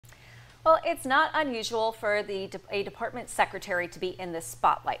Well, it's not unusual for a department secretary to be in the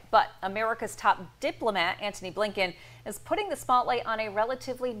spotlight, but America's top diplomat, Antony Blinken, is putting the spotlight on a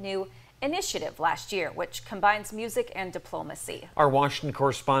relatively new initiative last year, which combines music and diplomacy. Our Washington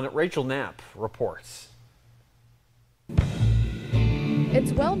correspondent Rachel Knapp reports.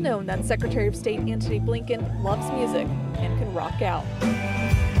 It's well known that Secretary of State Antony Blinken loves music and can rock out.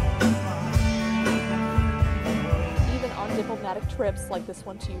 Even on diplomatic trips like this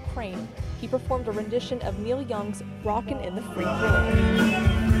one to Ukraine, he performed a rendition of Neil Young's Rockin' in the Free World.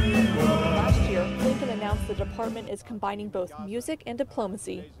 Last year, Blinken announced the department is combining both music and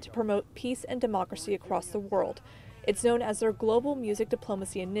diplomacy to promote peace and democracy across the world. It's known as their Global Music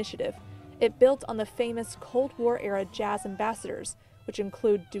Diplomacy Initiative. It built on the famous Cold War-era jazz ambassadors, which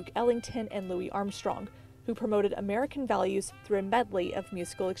include Duke Ellington and Louis Armstrong, who promoted American values through a medley of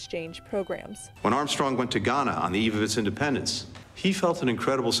musical exchange programs. When Armstrong went to Ghana on the eve of its independence, he felt an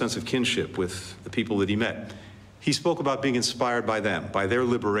incredible sense of kinship with the people that he met. He spoke about being inspired by them, by their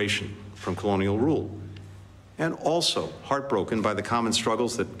liberation from colonial rule, and also heartbroken by the common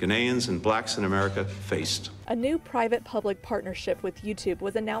struggles that Ghanaians and blacks in America faced. A new private-public partnership with YouTube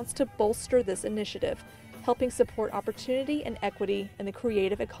was announced to bolster this initiative, helping support opportunity and equity in the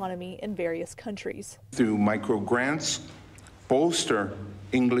creative economy in various countries. Through micro grants, bolster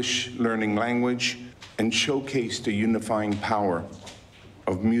English learning language, and showcase the unifying power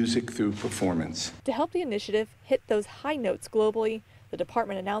of music through performance. To help the initiative hit those high notes globally, the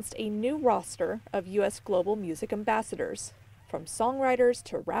department announced a new roster of U.S. global music ambassadors. From songwriters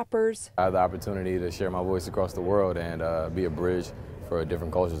to rappers. I have the opportunity to share my voice across the world and be a bridge for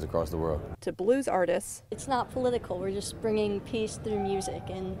different cultures across the world. To blues artists. It's not political, we're just bringing peace through music,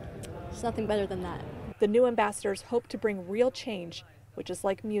 and it's nothing better than that. The new ambassadors hope to bring real change, which is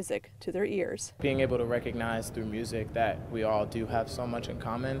like music, to their ears. Being able to recognize through music that we all do have so much in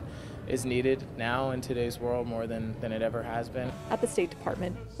common is needed now in today's world more than it ever has been. At the State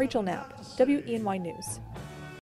Department, Rachel Knapp, WENY News.